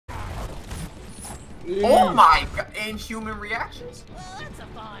Oh my god, inhuman reactions.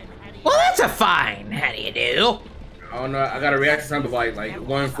 Well, that's a fine. How do you do? I don't know. I got a reaction time of like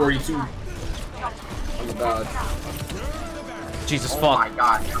 142. Oh my god. Jesus fuck. Oh my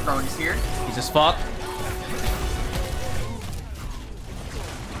god, your throne is here. Jesus fuck.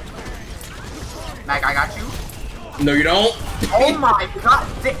 Mac, I got you. No, you don't. Oh my god.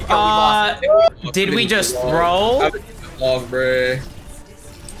 Yo, we lost. Did we just throw? Lost, bruh.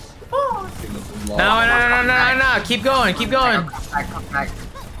 No. Keep going. Keep going. Come back.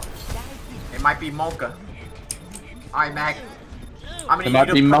 It might be Mocha. Alright, Mac. It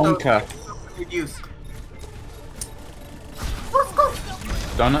might be Monka. Use.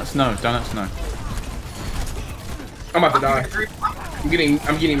 Donuts, no. Donuts, no. I'm about to die.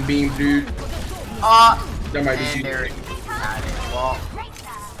 I'm getting beamed, dude. That might be you. There it is. Got it. Well,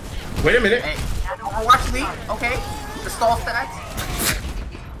 wait a minute. hey, Overwatch lead. Okay. The stall stats.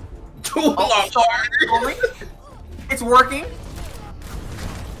 It's working.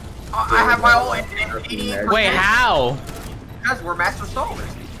 I have my ult at 88%. Wait, how? Because we're master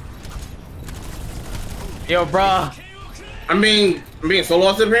stallers. Yo, bruh. I'm being solo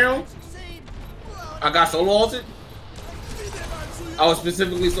ulted apparently. I got solo ulted. I was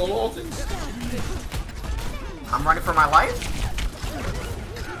specifically solo ulted. I'm running for my life.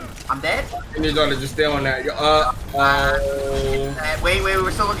 I'm dead. And you're gonna just stay on that. Wait,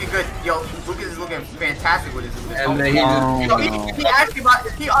 we're still looking good. Yo, Lucas is looking fantastic with his. And then he actually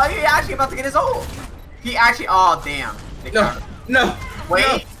about to get his ult. He actually. Oh damn. No.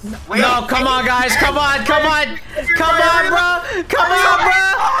 Wait. No, come on, guys. Come on, bro.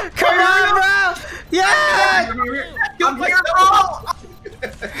 Yeah. I'm here, bro.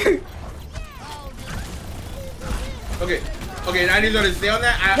 Okay, I need to stay on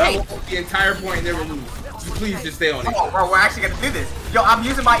that. I will hold the entire point, never lose. Please just stay on it. Oh, bro, we're actually gonna do this. Yo, I'm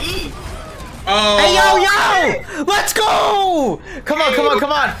using my E. Oh. Hey, yo! Let's go! Come on.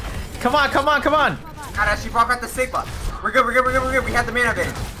 God, she brought back the Sigma. We're good. We have the mana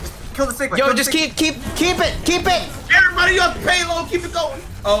advantage. Just kill the Sigma. Yo, just keep it. Everybody on payload, keep it going.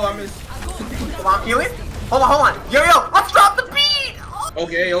 Oh, I missed. Hold on, heal it. Hold on. Yo, let's drop the beat.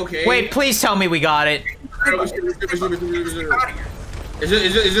 Okay. Wait, please tell me we got it. Is this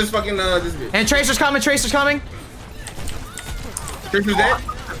fucking this bitch? And Tracer's coming. Tracer's dead?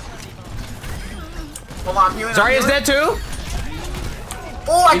 Hold on, I'm healing. Zarya's dead too?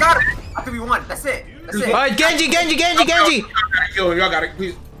 Oh, I got it. I think we won. That's it. Alright, Genji! Y'all got it,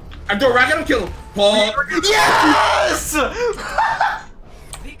 please. I throw a rocket and kill him. Paul. Yes!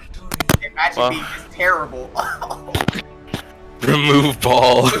 Magic beat is terrible. Remove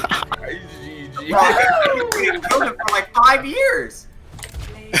Paul. Bro, I killed him for like 5 years.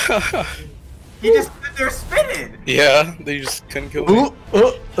 He just stood there spinning. Yeah, they just couldn't kill me.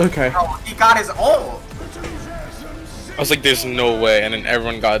 Okay. Bro, he got his ult. I was like, there's no way, and then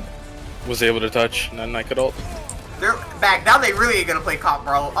everyone was able to touch, and then I could ult. They're back now. They really ain't gonna play cop,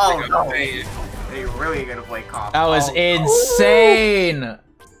 bro. Oh no, they really gonna play cop. That was insane.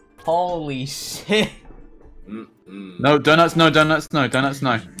 Holy shit. No, donuts, no.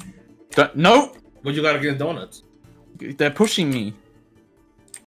 No! What you got against donuts? They're pushing me.